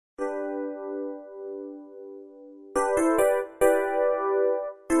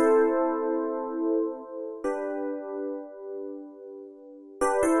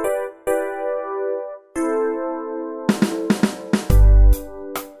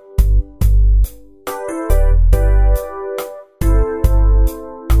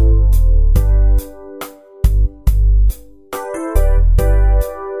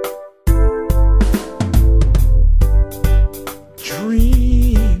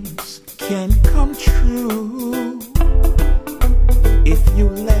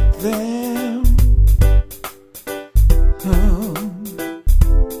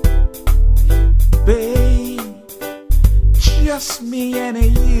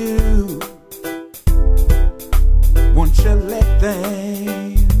you. Won't you let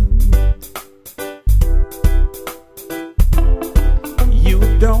them? You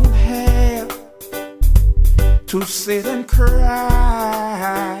don't have to sit and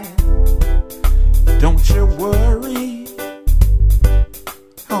cry. Don't you worry.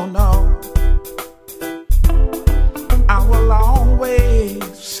 Oh no. I will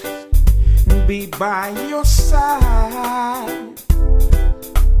always be by your side.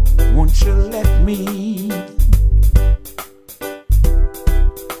 Won't you let me?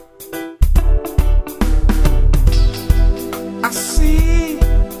 I see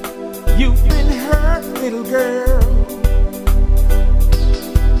you've been hurt, little girl,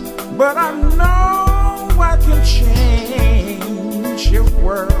 but I know I can change your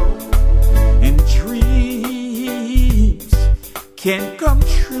world, and dreams can come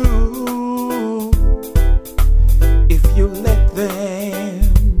true if you let them.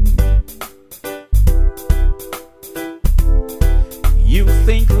 You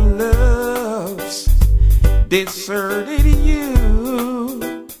think love's deserted you.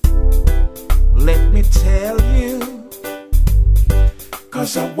 Let me tell you,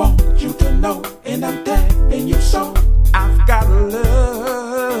 'cause I want you to know, and I'm telling you so. I've got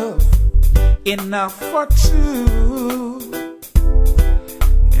love enough for two,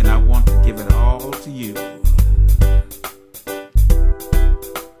 and I want to give it all to you.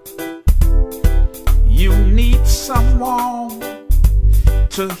 You need someone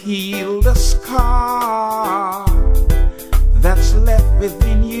to heal the scar that's left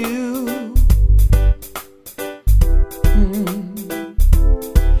within you.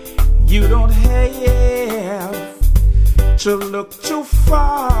 You don't have to look too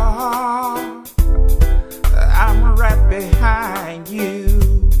far. I'm right behind you.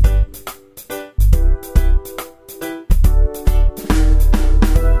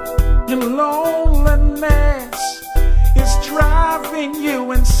 Your loneliness is driving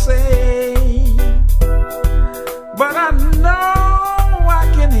you insane, but I know I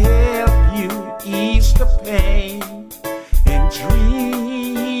can help you ease the pain, and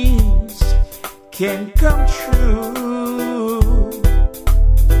dreams can come true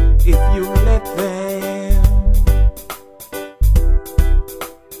if you let them.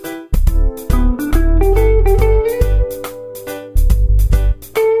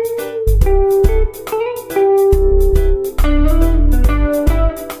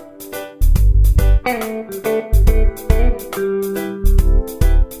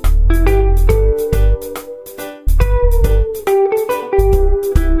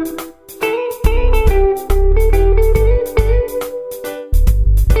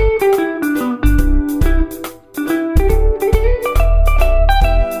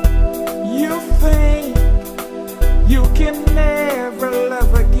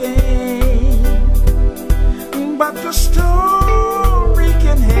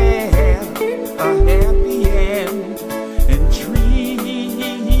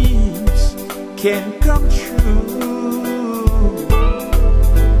 Can come true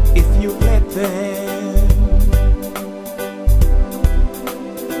if you let them.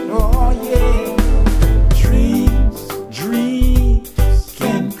 Oh yeah, dreams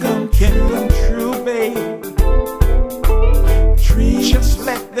can come true, babe. Dreams, just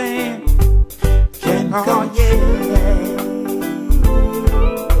let them can come true.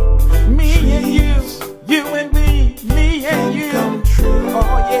 Me and you and me and you. Come true.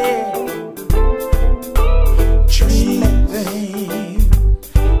 Oh yeah.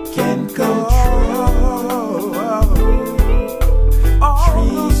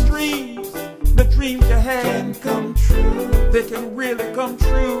 They can really come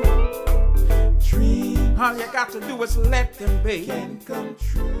true. All you got to do is let them, baby. Can come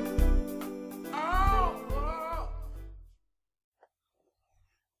true.